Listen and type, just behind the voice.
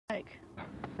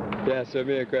Yeah, so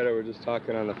me and Greta were just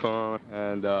talking on the phone,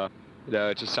 and you know,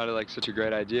 it just sounded like such a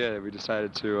great idea that we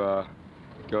decided to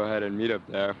go ahead and meet up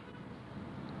there.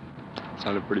 It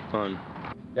sounded pretty fun.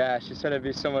 Yeah, she said it'd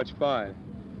be so much fun.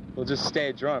 We'll just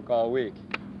stay drunk all week.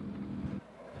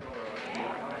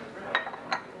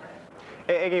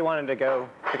 Iggy wanted to go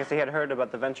because he had heard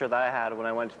about the venture that I had when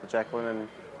I went to the Jack London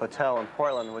Hotel in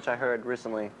Portland, which I heard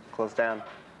recently closed down.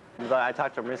 But I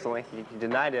talked to him recently. He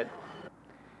denied it.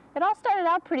 It all started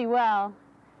out pretty well.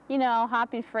 You know,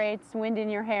 hopping freights, wind in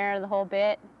your hair, the whole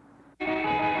bit.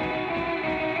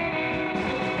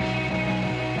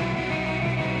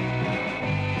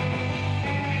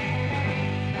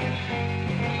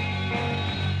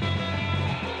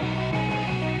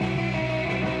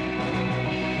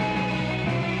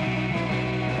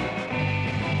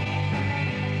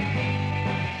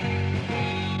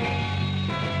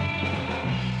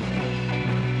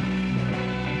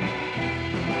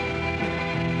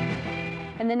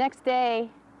 And the next day,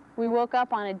 we woke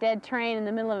up on a dead train in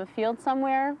the middle of a field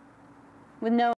somewhere with no